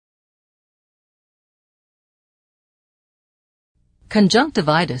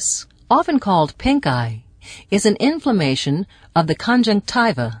Conjunctivitis, often called pink eye, is an inflammation of the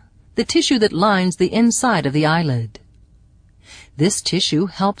conjunctiva, the tissue that lines the inside of the eyelid. This tissue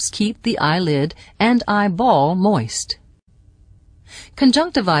helps keep the eyelid and eyeball moist.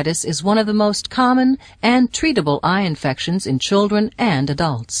 Conjunctivitis is one of the most common and treatable eye infections in children and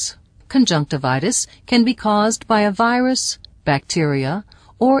adults. Conjunctivitis can be caused by a virus, bacteria,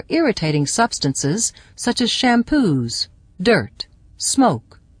 or irritating substances such as shampoos, dirt,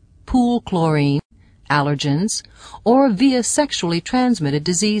 smoke, pool chlorine, allergens, or via sexually transmitted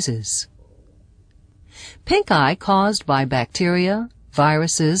diseases. Pink eye caused by bacteria,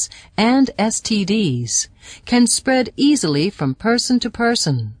 viruses, and STDs can spread easily from person to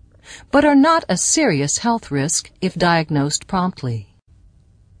person, but are not a serious health risk if diagnosed promptly.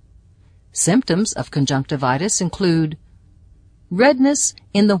 Symptoms of conjunctivitis include redness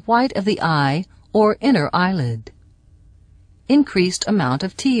in the white of the eye or inner eyelid, increased amount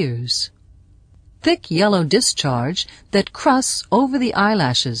of tears, thick yellow discharge that crusts over the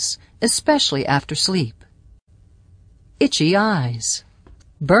eyelashes, especially after sleep, itchy eyes,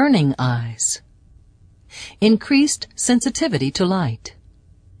 burning eyes, increased sensitivity to light.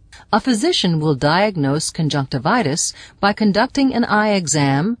 A physician will diagnose conjunctivitis by conducting an eye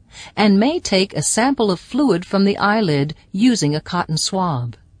exam and may take a sample of fluid from the eyelid using a cotton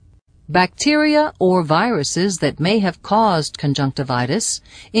swab. Bacteria or viruses that may have caused conjunctivitis,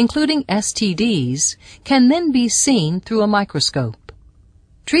 including STDs, can then be seen through a microscope.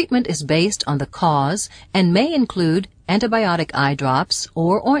 Treatment is based on the cause and may include antibiotic eye drops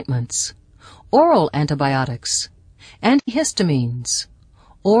or ointments, oral antibiotics, antihistamines,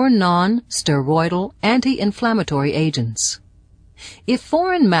 or non-steroidal anti-inflammatory agents. If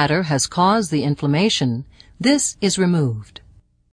foreign matter has caused the inflammation, this is removed.